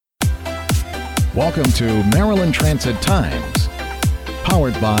Welcome to Maryland Transit Times,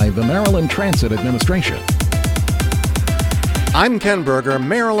 powered by the Maryland Transit Administration. I'm Ken Berger,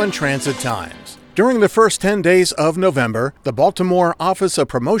 Maryland Transit Times. During the first 10 days of November, the Baltimore Office of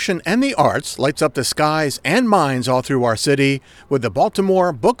Promotion and the Arts lights up the skies and minds all through our city with the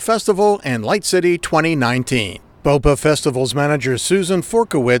Baltimore Book Festival and Light City 2019. BOPA Festival's manager Susan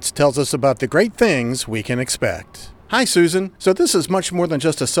Forkowitz tells us about the great things we can expect. Hi, Susan. So this is much more than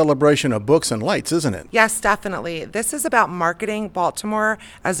just a celebration of books and lights, isn't it? Yes, definitely. This is about marketing Baltimore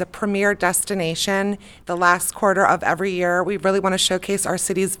as a premier destination. The last quarter of every year, we really want to showcase our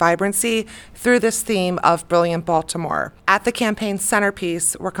city's vibrancy through this theme of Brilliant Baltimore. At the campaign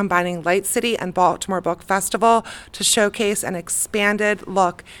centerpiece, we're combining Light City and Baltimore Book Festival to showcase an expanded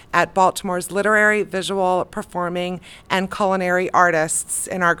look at Baltimore's literary, visual, performing, and culinary artists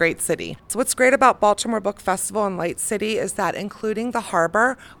in our great city. So what's great about Baltimore Book Festival and Light City is that including the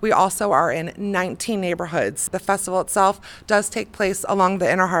harbor, we also are in 19 neighborhoods. The festival itself does take place along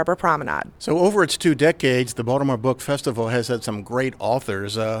the Inner Harbor Promenade. So over its 2 decades, the Baltimore Book Festival has had some great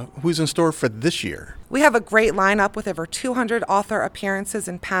authors. Who's in store for this year? We have a great lineup with over 200 author appearances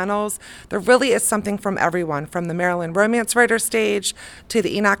and panels. There really is something from everyone, from the Maryland Romance Writer stage to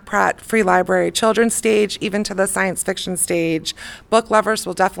the Enoch Pratt Free Library Children's stage, even to the science fiction stage. Book lovers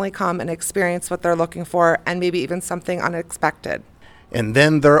will definitely come and experience what they're looking for and maybe even something unexpected. And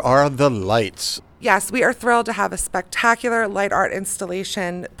then there are the lights. Yes, we are thrilled to have a spectacular light art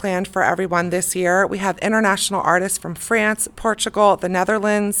installation planned for everyone this year. We have international artists from France, Portugal, the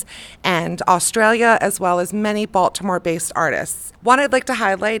Netherlands, and Australia, as well as many Baltimore-based artists. One I'd like to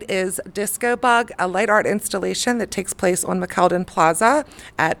highlight is Disco Bug, a light art installation that takes place on McKeldin Plaza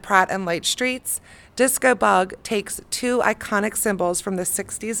at Pratt and Light Streets. Disco Bug takes 2 iconic symbols from the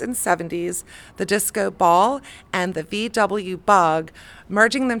 60s and 70s, the disco ball and the VW bug,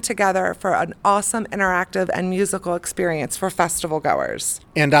 merging them together for an awesome interactive and musical experience for festival goers.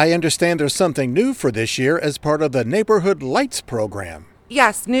 And I understand there's something new for this year as part of the Neighborhood Lights program.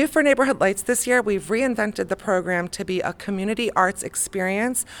 Yes, new for Neighborhood Lights this year, we've reinvented the program to be a community arts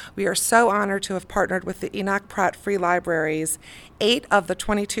experience. We are so honored to have partnered with the Enoch Pratt Free Libraries. 8 of the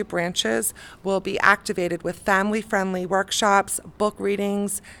 22 branches will be activated with family-friendly workshops, book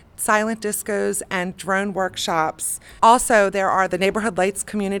readings, silent discos, and drone workshops. Also, there are the Neighborhood Lights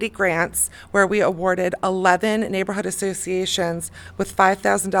community grants, where we awarded 11 neighborhood associations with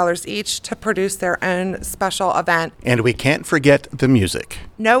 $5,000 each to produce their own special event. And we can't forget the music.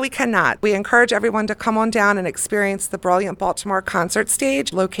 No, we cannot. We encourage everyone to come on down and experience the Brilliant Baltimore concert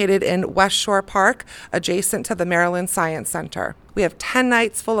stage located in West Shore Park, adjacent to the Maryland Science Center. We have 10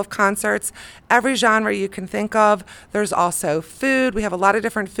 nights full of concerts, every genre you can think of. There's also food. We have a lot of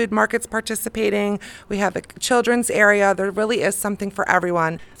different food markets participating. We have a children's area. There really is something for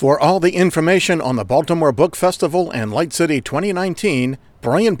everyone. For all the information on the Baltimore Book Festival and Light City 2019,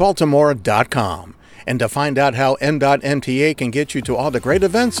 BrilliantBaltimore.com. And to find out how M.MTA can get you to all the great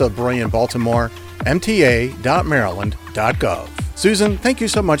events of Brilliant Baltimore, MTA.Maryland.gov. Susan, thank you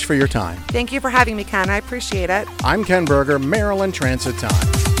so much for your time. Thank you for having me, Ken. I appreciate it. I'm Ken Berger, Maryland Transit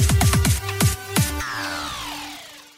Times.